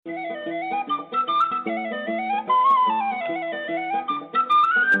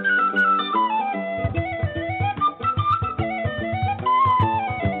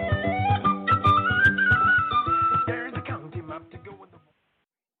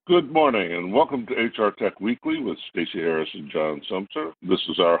Good morning, and welcome to HRTech Weekly with Stacey Harris and John Sumter. This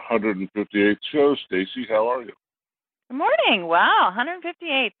is our 158th show. Stacey, how are you? Good morning. Wow,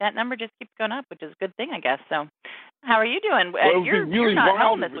 158. That number just keeps going up, which is a good thing, I guess. So, how are you doing? Well, it would be You're really not wild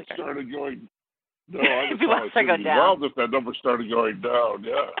home if this it week. started going. No, I was People saying start it going would be down. wild if that number started going down.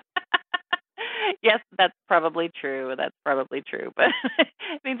 Yeah. Yes, that's probably true. That's probably true, but it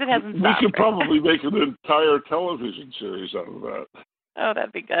means it hasn't We stopped. could probably make an entire television series out of that. Oh,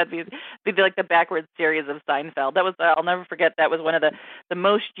 that'd be good. It'd be like the backwards series of Seinfeld. That was I'll never forget. That was one of the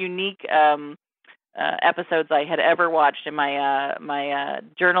most unique episodes I had ever watched. And my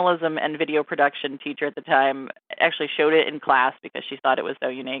journalism and video production teacher at the time actually showed it in class because she thought it was so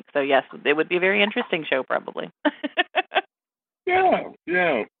unique. So yes, it would be a very interesting show probably. Yeah.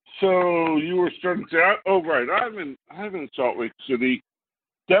 So you were starting to say, oh right, I'm in Salt Lake City.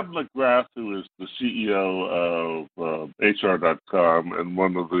 Deb McGrath, who is the CEO of HR.com and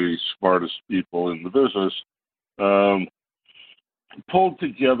one of the smartest people in the business, pulled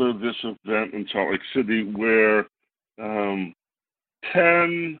together this event in Salt Lake City where 10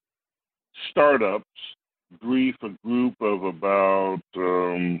 startups brief a group of about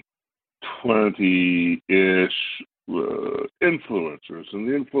 20-ish influencers. And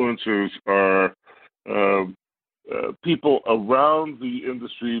the influencers are people around the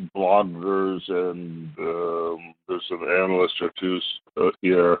industry, bloggers, and there's an analyst or two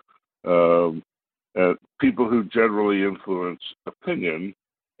here, people who generally influence opinion,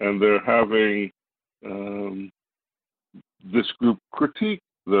 and they're having this group critique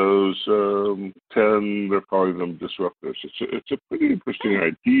those 10, they're calling them disruptors. It's a pretty interesting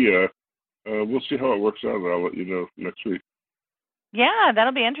idea. We'll see how it works out, and I'll let you know next week. Yeah,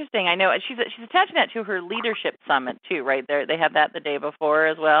 that'll be interesting. I know she's attaching that to her leadership summit too, right? They have that the day before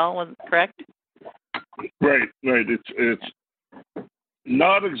as well. Was it correct? Right. It's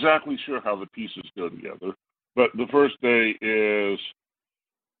not exactly sure how the pieces go together, but the first day is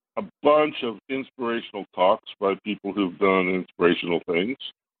a bunch of inspirational talks by people who've done inspirational things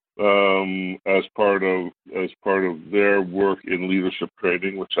as part of their work in leadership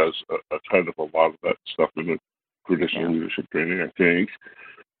training, which has a kind of a lot of that stuff in the traditional leadership training, I think.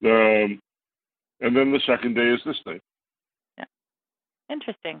 And then the second day is this thing. Yeah.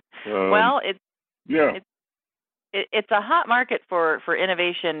 Interesting. It's a hot market for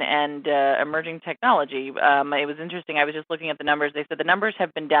innovation and emerging technology. It was interesting. I was just looking at the numbers. They said the numbers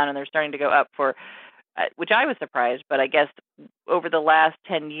have been down and they're starting to go up for, which I was surprised. But I guess over the last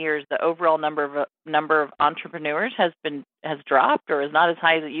 10 years, the overall number of entrepreneurs has dropped or is not as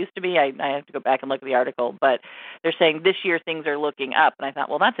high as it used to be. I have to go back and look at the article, but they're saying this year things are looking up. And I thought,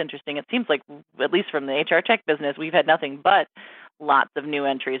 well, that's interesting. It seems like, at least from the HRTech business, we've had nothing but lots of new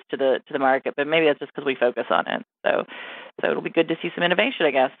entries to the market, but maybe that's just because we focus on it. So it'll be good to see some innovation,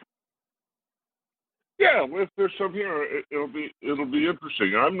 I guess. Yeah, if there's some here, it'll be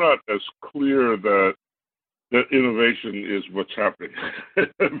interesting. I'm not as clear that innovation is what's happening. I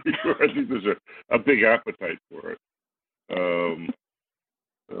think there's a big appetite for it.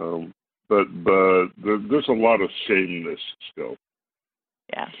 But there's a lot of sameness still.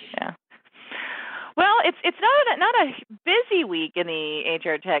 Yeah. Well, it's not a busy week in the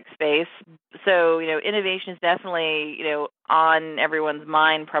HR tech space. So, innovation is definitely, on everyone's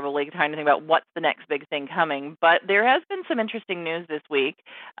mind, probably trying to think about what's the next big thing coming. But there has been some interesting news this week,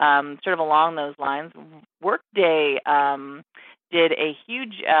 sort of along those lines. Workday did a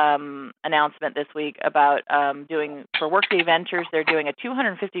huge announcement this week about doing, for Workday Ventures, they're doing a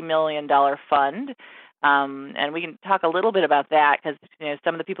 $250 million fund. And we can talk a little bit about that because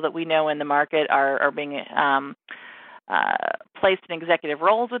some of the people that we know in the market are being placed in executive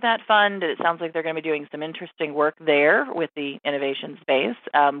roles with that fund. It sounds like they're going to be doing some interesting work there with the innovation space.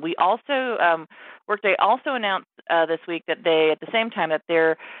 We also Workday also announced this week that they, at the same time, that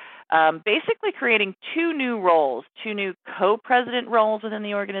they're basically creating two new co-president roles within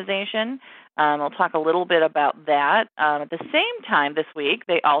the organization. I'll talk a little bit about that. At the same time this week,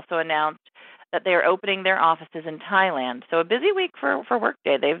 they also announced that they are opening their offices in Thailand. So a busy week for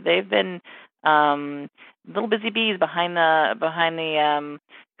Workday. They've been little busy bees behind the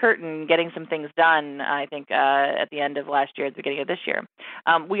curtain, getting some things done. I think at the end of last year, at the beginning of this year.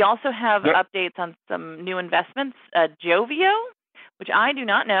 We also have updates on some new investments. Jovio, which I do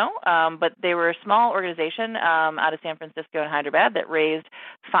not know, but they were a small organization out of San Francisco and Hyderabad that raised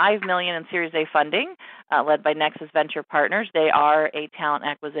 $5 million in Series A funding, led by Nexus Venture Partners. They are a talent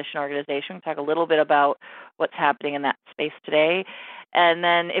acquisition organization. We'll talk a little bit about what's happening in that space today. And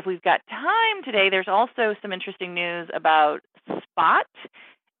then if we've got time today, there's also some interesting news about Spot.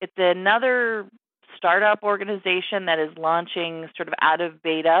 It's another startup organization that is launching sort of out of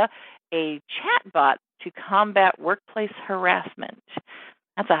beta a chatbot to combat workplace harassment.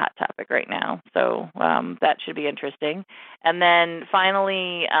 That's a hot topic right now, so that should be interesting. And then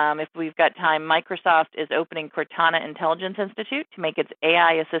finally, if we've got time, Microsoft is opening Cortana Intelligence Institute to make its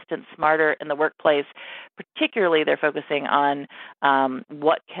AI assistants smarter in the workplace. Particularly, they're focusing on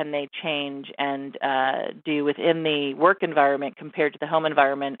what can they change and do within the work environment compared to the home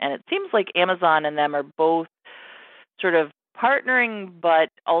environment. And it seems like Amazon and them are both sort of partnering but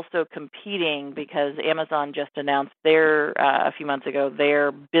also competing, because Amazon just announced a few months ago,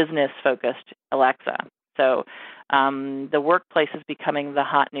 their business-focused Alexa. So the workplace is becoming the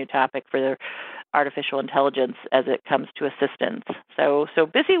hot new topic for their artificial intelligence as it comes to assistants. So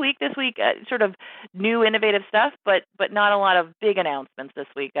busy week this week, sort of new innovative stuff, but not a lot of big announcements this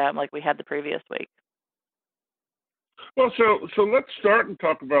week like we had the previous week. Well, so let's start and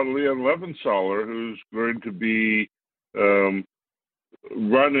talk about Leanne Levensaler, who's going to be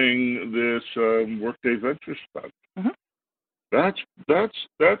running this Workday Ventures Fund. Mm-hmm. That's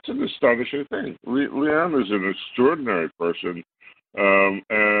an astonishing thing. Leanne is an extraordinary person,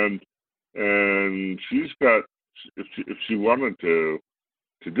 and she's got, if she wanted to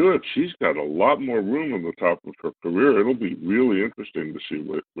do it, she's got a lot more room on the top of her career. It'll be really interesting to see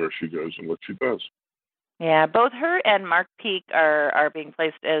where she goes and what she does. Yeah, both her and Mark Peak are being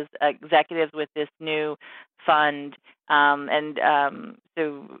placed as executives with this new fund.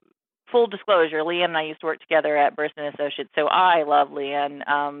 So full disclosure, Leanne and I used to work together at Burson Associates, so I love Leanne.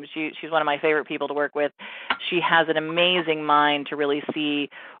 She's one of my favorite people to work with. She has an amazing mind to really see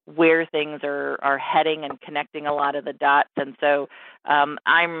where things are heading and connecting a lot of the dots. And so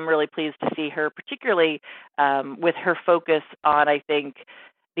I'm really pleased to see her, particularly with her focus on, I think,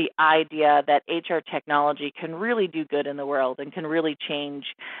 the idea that HR technology can really do good in the world and can really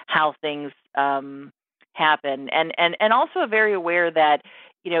change how things happen. And also very aware that,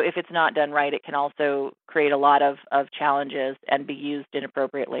 if it's not done right, it can also create a lot of challenges and be used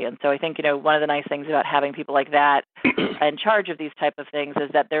inappropriately. And so I think, one of the nice things about having people like that in charge of these type of things is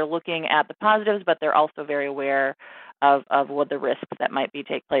that they're looking at the positives, but they're also very aware of what the risks that might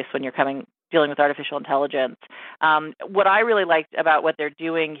take place when you're dealing with artificial intelligence. What I really liked about what they're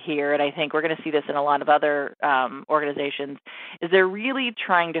doing here, and I think we're going to see this in a lot of other organizations, is they're really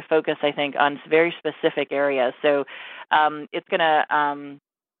trying to focus, I think, on very specific areas. So it's going to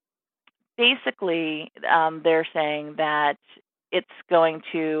basically, they're saying that it's going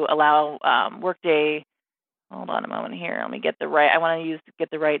to allow Workday. Hold on a moment here. Let me get the right. I want to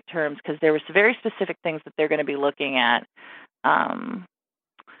get the right terms, because there were some very specific things that they're going to be looking at. 2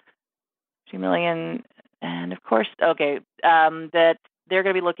 million, and of course, that they're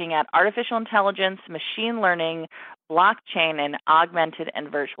going to be looking at artificial intelligence, machine learning, blockchain, and augmented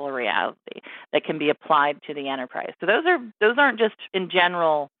and virtual reality that can be applied to the enterprise. So those aren't just in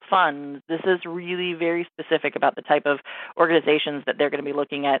general funds. This is really very specific about the type of organizations that they're going to be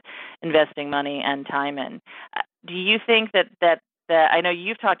looking at investing money and time in. Do you think that I know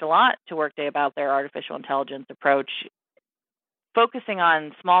you've talked a lot to Workday about their artificial intelligence approach, focusing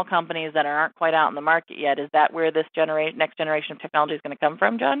on small companies that aren't quite out in the market yet? Is that where this next generation of technology is going to come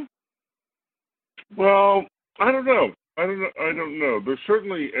from, John? Well, I don't know. There's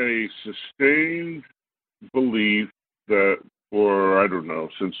certainly a sustained belief that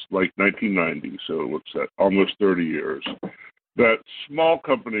since like 1990, so what's that, almost 30 years, that small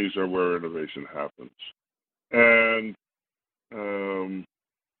companies are where innovation happens. And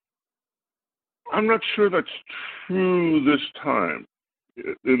I'm not sure that's true this time.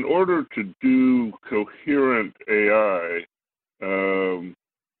 In order to do coherent AI,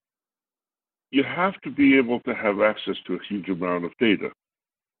 you have to be able to have access to a huge amount of data.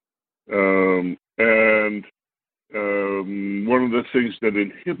 And one of the things that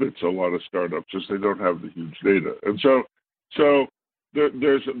inhibits a lot of startups is they don't have the huge data. And so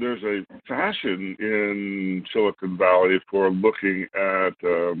there's a fashion in Silicon Valley for looking at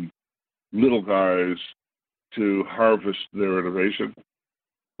little guys to harvest their innovation.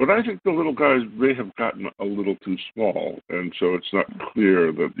 But I think the little guys may have gotten a little too small, and so it's not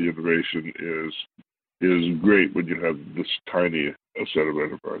clear that the innovation is great when you have this tiny set of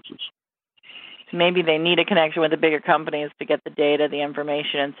enterprises. So maybe they need a connection with the bigger companies to get the data, the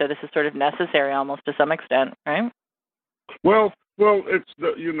information, and so this is sort of necessary almost to some extent, right? Well, it's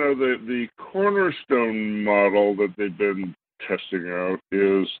the cornerstone model that they've been testing out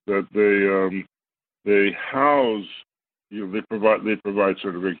is that they house, they provide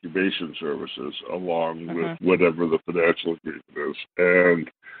sort of incubation services along with whatever the financial agreement is,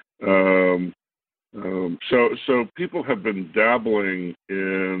 and so people have been dabbling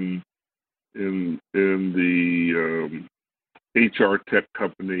in the HRTech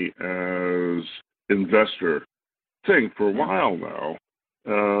company as investor thing for a while now.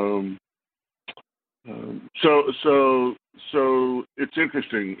 So it's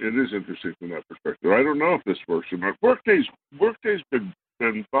interesting. It is interesting from that perspective. I don't know if this works or not. Workday's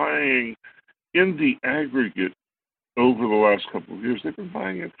been buying in the aggregate over the last couple of years. They've been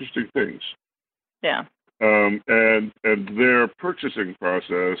buying interesting things. Yeah. And their purchasing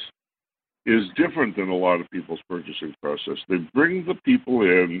process is different than a lot of people's purchasing process. They bring the people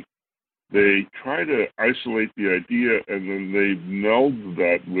in, they try to isolate the idea, and then they meld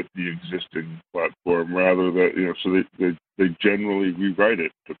that with the existing platform rather than, so they generally rewrite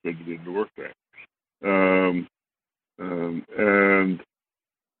it to fit it into Workday.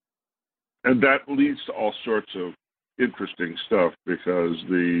 And that leads to all sorts of interesting stuff because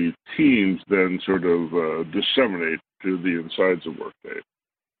the teams then sort of disseminate to the insides of Workday.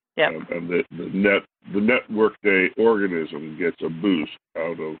 Yep. And the net Workday organism gets a boost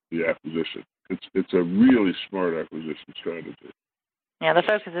out of the acquisition. It's a really smart acquisition strategy. Yeah, the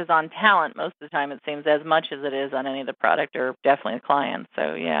focus is on talent most of the time, it seems, as much as it is on any of the product or definitely the client.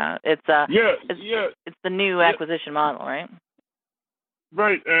 So yeah, it's the new acquisition model, right?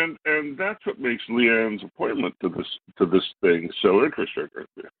 Right, and that's what makes Leanne's appointment to this thing so interesting,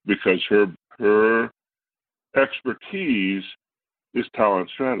 because her expertise is talent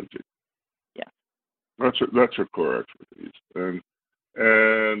strategy. Yeah, that's her core expertise,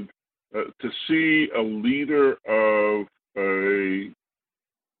 and to see a leader of a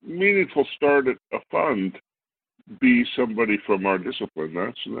meaningful start at a fund be somebody from our discipline,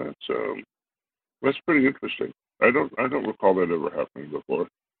 that's pretty interesting. I don't recall that ever happening before.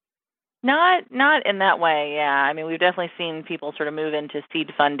 Not in that way, yeah. I mean, we've definitely seen people sort of move into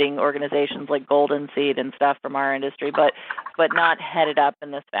seed funding organizations like Golden Seed and stuff from our industry, but not headed up in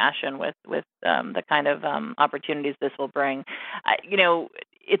this fashion with the kind of opportunities this will bring.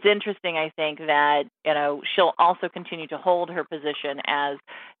 It's interesting, I think, that she'll also continue to hold her position as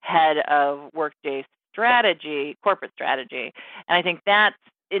head of Workday strategy, corporate strategy, and I think that's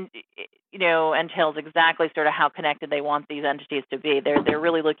entails exactly sort of how connected they want these entities to be. They're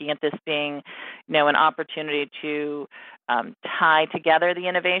really looking at this being, an opportunity to tie together the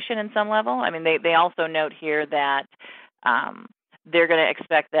innovation in some level. I mean, they also note here that they're going to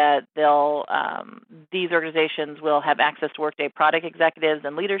expect that these organizations will have access to Workday product executives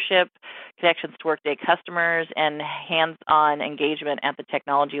and leadership, connections to Workday customers, and hands-on engagement at the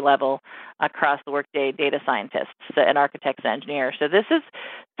technology level across the Workday data scientists and architects and engineers. So this is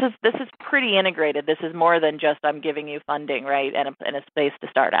pretty integrated. This is more than just I'm giving you funding, right, and a space to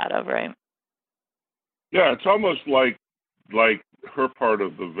start out of, right? Yeah, it's almost like her part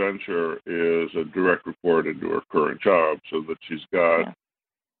of the venture is a direct report into her current job, so that she's got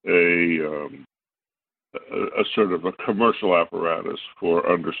a sort of a commercial apparatus for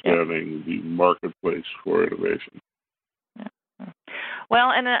understanding the marketplace for innovation. Yeah.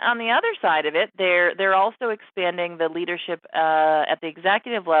 Well, and on the other side of it, they're also expanding the leadership at the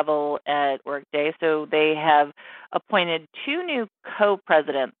executive level at Workday. So they have appointed 2 new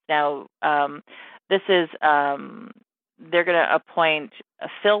co-presidents. Now, this is they're going to appoint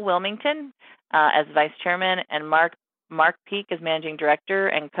Phil Wilmington as vice chairman and Mark Peak as managing director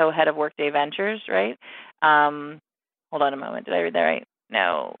and co-head of Workday Ventures, right? Hold on a moment. Did I read that right?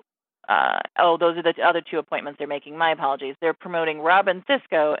 No. Those are the other 2 appointments they're making. My apologies. They're promoting Robin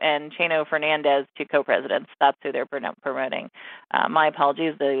Cisco and Chano Fernandez to co-presidents. That's who they're promoting. My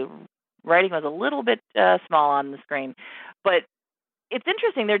apologies. The writing was a little bit small on the screen. But it's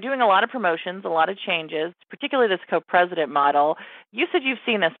interesting. They're doing a lot of promotions, a lot of changes, particularly this co-president model. You said you've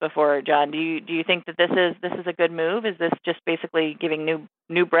seen this before, John. Do you think that this is a good move? Is this just basically giving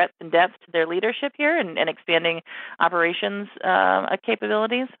new breadth and depth to their leadership here and expanding operations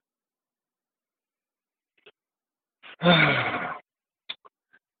capabilities?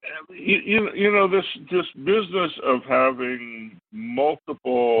 This business of having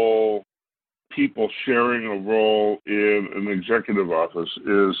multiple people sharing a role in an executive office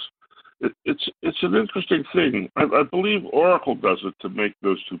it's an interesting thing. I believe Oracle does it to make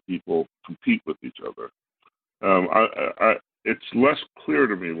those 2 people compete with each other. It's less clear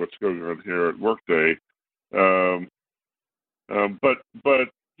to me what's going on here at Workday, but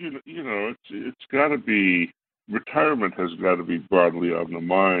it's got to be, retirement has got to be broadly on the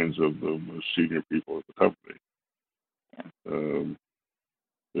minds of the most senior people at the company. Yeah.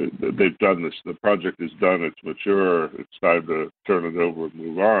 They've done this. The project is done. It's mature. It's time to turn it over and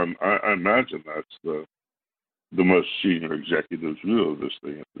move on. I imagine that's the most senior executive's view of this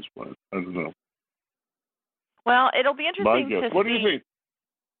thing at this point. I don't know. Well, it'll be interesting to see. What do you think?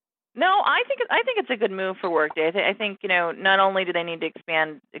 No, I think it's a good move for Workday. I think not only do they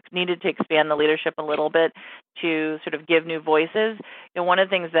needed to expand the leadership a little bit to sort of give new voices. One of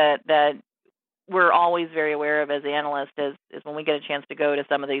the things that we're always very aware of as analysts is when we get a chance to go to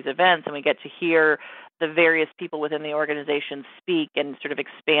some of these events and we get to hear the various people within the organization speak and sort of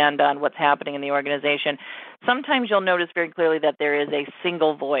expand on what's happening in the organization. Sometimes you'll notice very clearly that there is a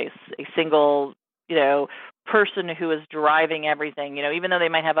single voice, a single, person who is driving everything. Even though they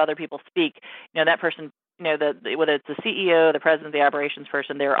might have other people speak, that person, whether it's the CEO, the president, the operations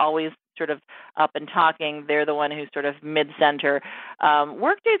person, they're always sort of up and talking. They're the one who's sort of mid-center.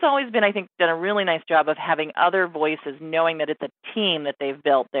 Workday's always been, I think, done a really nice job of having other voices, knowing that it's a team that they've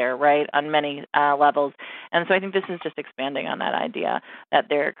built there, right, on many levels. And so I think this is just expanding on that idea that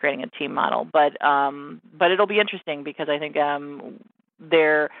they're creating a team model. But it'll be interesting because I think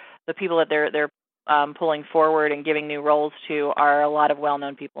the people that they're pulling forward and giving new roles to are a lot of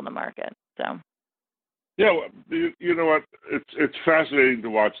well-known people in the market. So. Yeah, you know what? It's fascinating to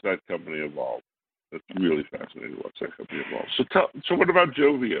watch that company evolve. It's really fascinating to watch that company evolve. So what about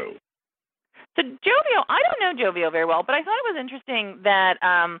Jovio? So Jovio, I don't know Jovio very well, but I thought it was interesting that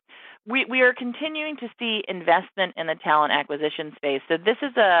we are continuing to see investment in the talent acquisition space. So this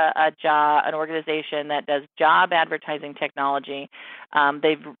is an organization that does job advertising technology.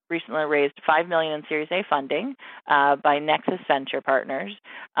 They've recently raised $5 million in Series A funding by Nexus Venture Partners.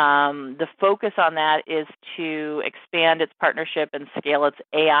 The focus on that is to expand its partnership and scale its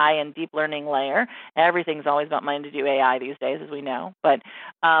AI and deep learning layer. Everything's always about money to do AI these days, as we know, but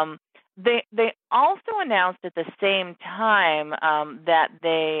They also announced at the same time that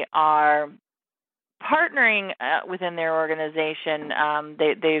they are partnering within their organization.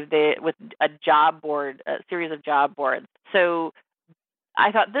 They with a job board, a series of job boards. So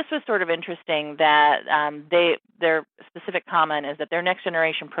I thought this was sort of interesting that their specific comment is that their next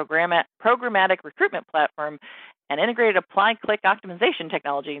generation programmatic recruitment platform and integrated apply-click optimization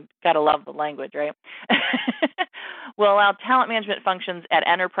technology, gotta love the language, right? Will allow talent management functions at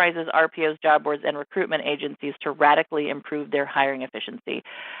enterprises, RPOs, job boards, and recruitment agencies to radically improve their hiring efficiency.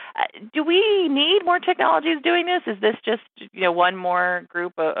 Do we need more technologies doing this? Is this just one more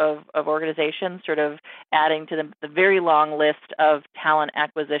group of organizations sort of adding to the very long list of talent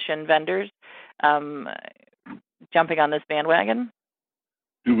acquisition vendors jumping on this bandwagon?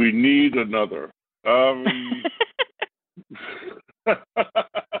 Do we need another? Is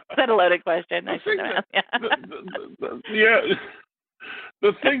that a loaded question? The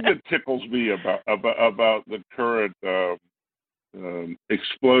thing that tickles me about the current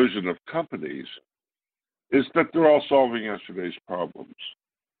explosion of companies is that they're all solving yesterday's problems.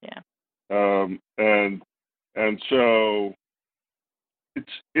 Yeah. And so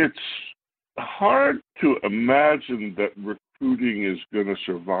it's hard to imagine that recruiting is going to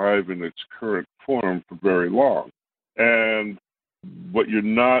survive in its current form for very long. And what you're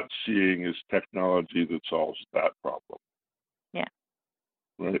not seeing is technology that solves that problem. Yeah.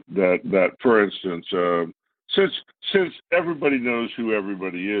 Right. That for instance, since everybody knows who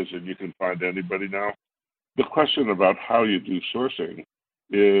everybody is and you can find anybody now, the question about how you do sourcing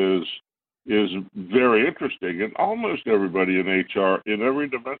is very interesting. And almost everybody in HR, in every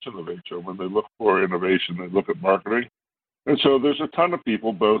dimension of HR, when they look for innovation, they look at marketing. And so there's a ton of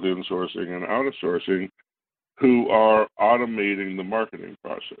people, both in sourcing and out of sourcing, who are automating the marketing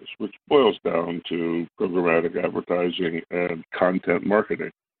process, which boils down to programmatic advertising and content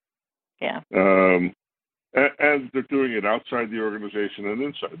marketing. Yeah. And they're doing it outside the organization and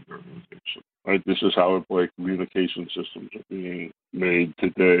inside the organization. Right? This is how employee communication systems are being made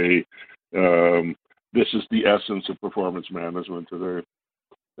today. This is the essence of performance management today.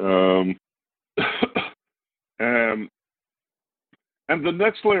 And the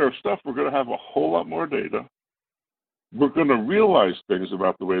next layer of stuff, we're going to have a whole lot more data. We're going to realize things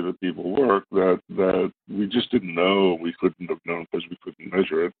about the way that people work that we just didn't know, we couldn't have known because we couldn't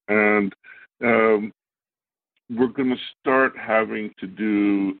measure it. And we're going to start having to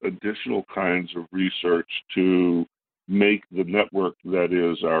do additional kinds of research to make the network that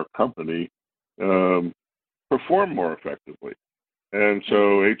is our company perform more effectively. And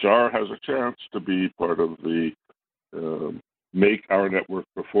so HR has a chance to be part of the make our network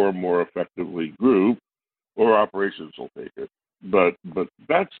perform more effectively group, or operations will take it. But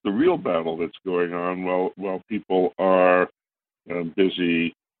that's the real battle that's going on while people are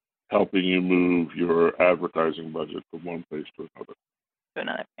busy helping you move your advertising budget from one place to another. To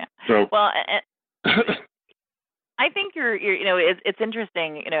another, yeah. So, well, I think it's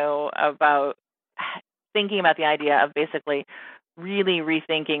interesting, about thinking about the idea of basically really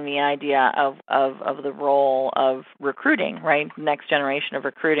rethinking the idea of the role of recruiting, right? Next generation of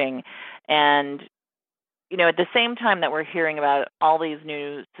recruiting. And, at the same time that we're hearing about all these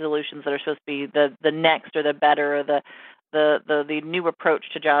new solutions that are supposed to be the next or the better or the new approach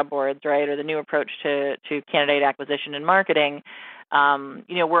to job boards, right, or the new approach to candidate acquisition and marketing,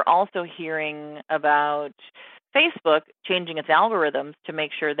 we're also hearing about Facebook changing its algorithms to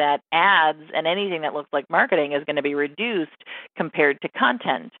make sure that ads and anything that looks like marketing is going to be reduced compared to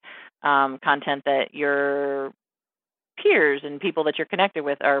content that your peers and people that you're connected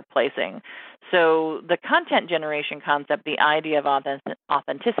with are placing. So the content generation concept, the idea of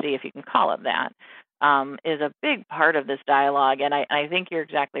authenticity, if you can call it that, is a big part of this dialogue. And I think you're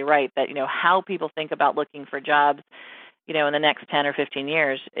exactly right that, how people think about looking for jobs, in the next 10 or 15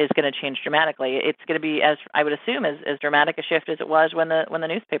 years is going to change dramatically. It's going to be, as I would assume, as dramatic a shift as it was when the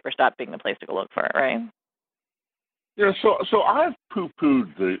newspaper stopped being the place to go look for it, right? Yeah, so I've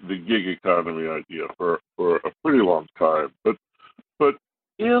poo-pooed the gig economy idea for a pretty long time, but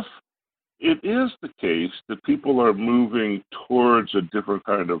if it is the case that people are moving towards a different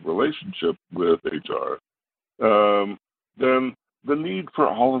kind of relationship with HR, then the need for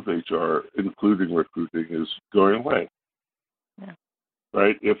all of HR, including recruiting, is going away. Yeah.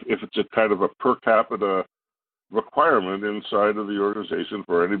 Right? If it's a kind of a per capita requirement inside of the organization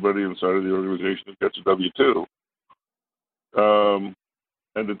for anybody inside of the organization that gets a W-2,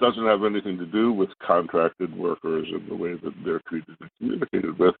 and it doesn't have anything to do with contracted workers and the way that they're treated and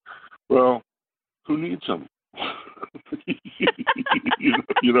communicated with, well, who needs them?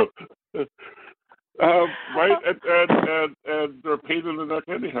 Right? And they're paid in the neck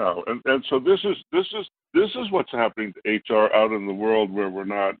anyhow. And so this is what's happening to HR out in the world, where we're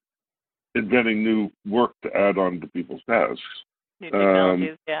not inventing new work to add on to people's desks. New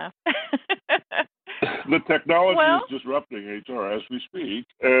technologies, yeah. The technology is disrupting HR as we speak,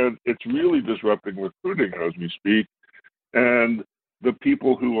 and it's really disrupting recruiting as we speak. And the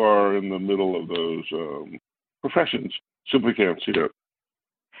people who are in the middle of those professions simply can't see it.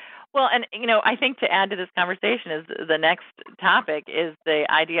 Well, and, I think to add to this conversation is the next topic is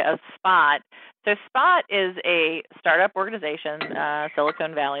the idea of Spot. So Spot is a startup organization,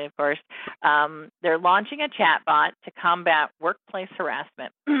 Silicon Valley, of course. They're launching a chatbot to combat workplace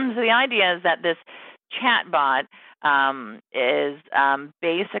harassment. So the idea is that this chatbot is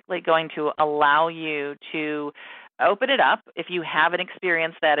basically going to allow you to open it up if you have an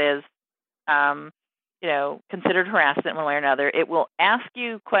experience that is considered harassment one way or another. It will ask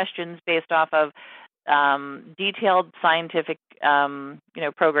you questions based off of detailed scientific,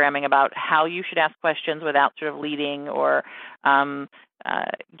 programming about how you should ask questions without sort of leading or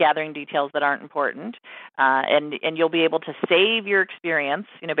gathering details that aren't important. And you'll be able to save your experience,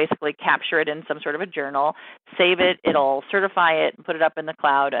 basically capture it in some sort of a journal, save it, it'll certify it, and put it up in the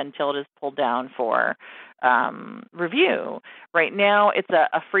cloud until it is pulled down for review. Right now, it's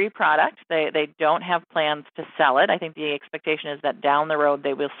a free product. They don't have plans to sell it. I think the expectation is that down the road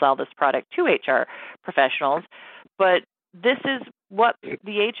they will sell this product to HR professionals. But this is what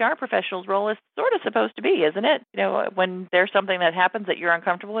the HR professional's role is sort of supposed to be, isn't it? When there's something that happens that you're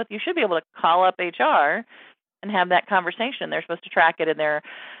uncomfortable with, you should be able to call up HR and have that conversation. They're supposed to track it in their,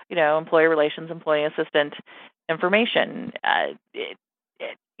 employee relations, employee assistant information.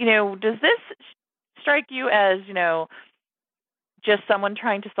 Does this strike you as, just someone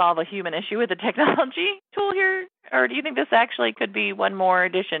trying to solve a human issue with a technology tool here? Or do you think this actually could be one more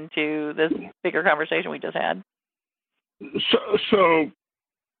addition to this bigger conversation we just had? So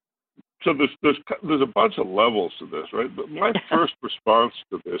there's a bunch of levels to this, right? But my first response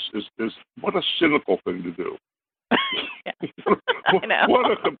to this is what a cynical thing to do. I know.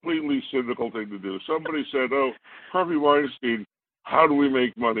 What a completely cynical thing to do. Somebody said, "Oh, Harvey Weinstein, how do we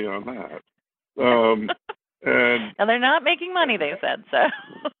make money on that?" And they're not making money, they said so.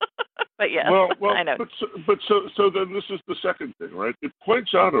 But yeah, well, I know. So then this is the second thing, right? It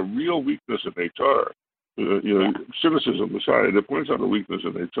points out a real weakness in HR. Cynicism aside, it points out a weakness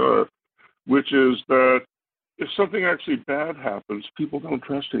in HR, which is that if something actually bad happens, people don't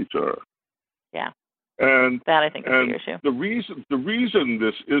trust HR. Yeah. And that I think is the issue. The reason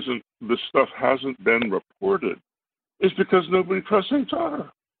this stuff hasn't been reported is because nobody trusts HR.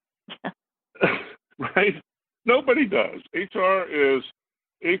 Right? Nobody does. HR is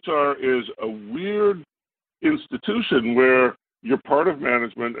a weird institution where you're part of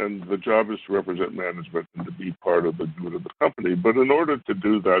management and the job is to represent management and to be part of the good of the company. But in order to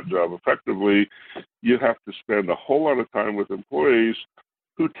do that job effectively, you have to spend a whole lot of time with employees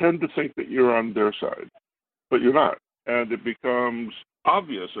who tend to think that you're on their side, but you're not. And it becomes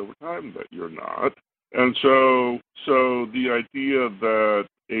obvious over time that you're not. And so the idea that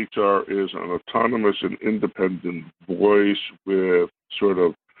HR is an autonomous and independent voice with sort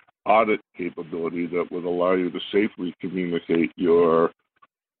of audit capability that would allow you to safely communicate your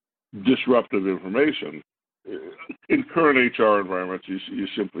disruptive information. In current HR environments, you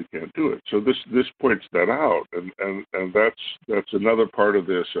simply can't do it. So this points that out, and that's another part of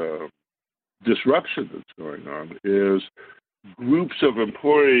this disruption that's going on is groups of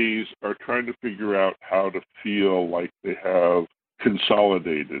employees are trying to figure out how to feel like they have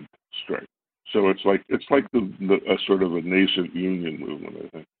consolidated strength. So it's like a sort of a nascent union movement, I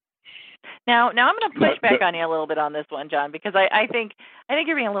think. Now I'm going to push back on you a little bit on this one, John, because I think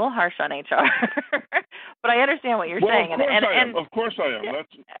you're being a little harsh on HR, but I understand what you're saying. Of course I am. That's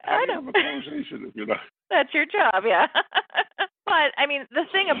I know. A conversation, if you're not. That's your job, yeah. But I mean, the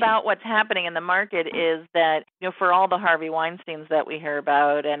thing about what's happening in the market is that, you know, for all the Harvey Weinsteins that we hear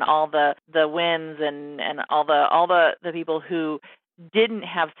about, and all the wins, and all the people who didn't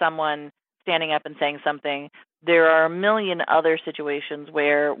have someone standing up and saying something, there are a million other situations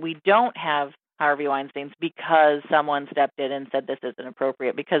where we don't have Harvey Weinsteins because someone stepped in and said this isn't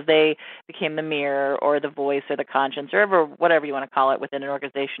appropriate, because they became the mirror or the voice or the conscience or whatever you want to call it within an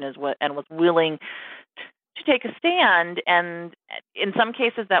organization and was willing to take a stand. And in some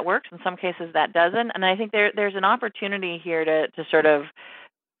cases that works, in some cases that doesn't. And I think there's an opportunity here to sort of,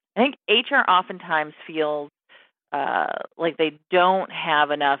 I think HR oftentimes feels like they don't have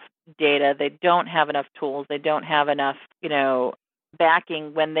enough data, they don't have enough tools, they don't have enough, you know,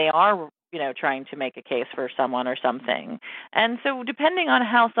 backing when they are, you know, trying to make a case for someone or something. And so depending on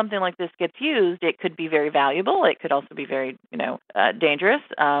how something like this gets used, it could be very valuable. It could also be very, you know, dangerous.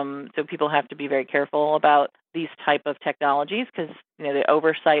 So people have to be very careful about these type of technologies, because, you know, the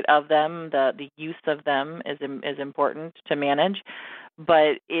oversight of them, the use of them is important to manage.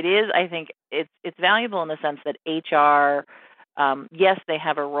 But it is, I think, it's valuable in the sense that HR, yes, they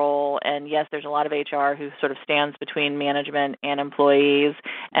have a role, and yes, there's a lot of HR who sort of stands between management and employees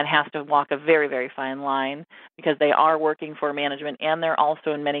and has to walk a very, very fine line, because they are working for management and they're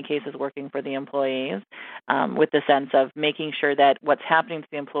also in many cases working for the employees, with the sense of making sure that what's happening to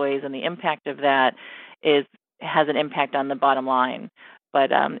the employees and the impact of that has an impact on the bottom line.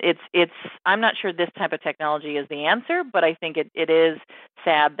 But I'm not sure this type of technology is the answer, but I think it is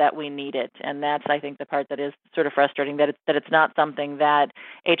sad that we need it, and that's, I think, the part that is sort of frustrating, that it's not something that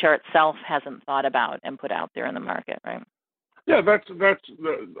HR itself hasn't thought about and put out there in the market, right? Yeah,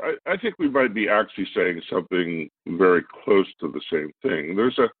 I think we might be actually saying something very close to the same thing.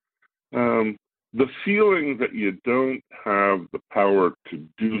 There's the feeling that you don't have the power to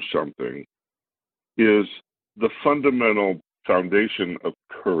do something is the fundamental foundation of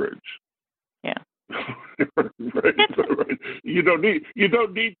courage. Yeah. right. You don't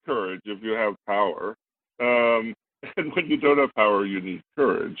need courage if you have power. And when you don't have power, you need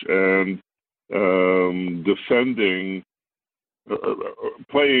courage. And defending,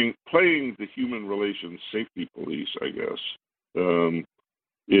 playing the human relations safety police, I guess,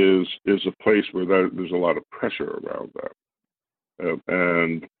 is a place where there's a lot of pressure around that.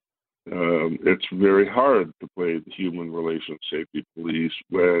 And it's very hard to play the human relations safety police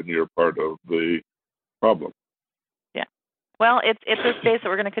when you're part of the problem. Yeah. Well, it's a space that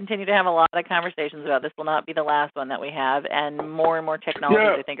we're going to continue to have a lot of conversations about. This will not be the last one that we have, and more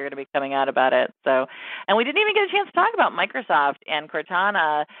technologies I think are going to be coming out about it. So, and we didn't even get a chance to talk about Microsoft and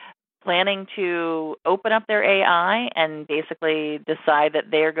Cortana planning to open up their AI and basically decide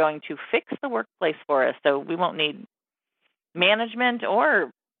that they are going to fix the workplace for us. So we won't need management or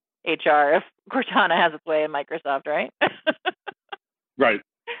HR if Cortana has its way in Microsoft, right? Right.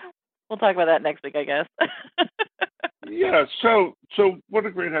 We'll talk about that next week, I guess. Yeah. So what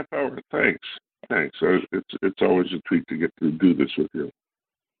a great half hour. Thanks. It's always a treat to get to do this with you.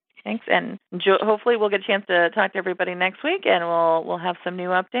 Thanks, and hopefully we'll get a chance to talk to everybody next week, and we'll have some new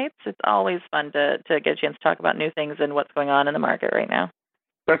updates. It's always fun to get a chance to talk about new things and what's going on in the market right now.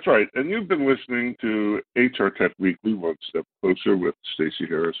 That's right. And you've been listening to HRTech Weekly, One Step Closer with Stacey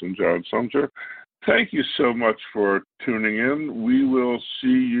Harris and John Sumser. Thank you so much for tuning in. We will see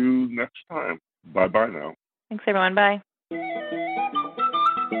you next time. Bye-bye now. Thanks, everyone. Bye.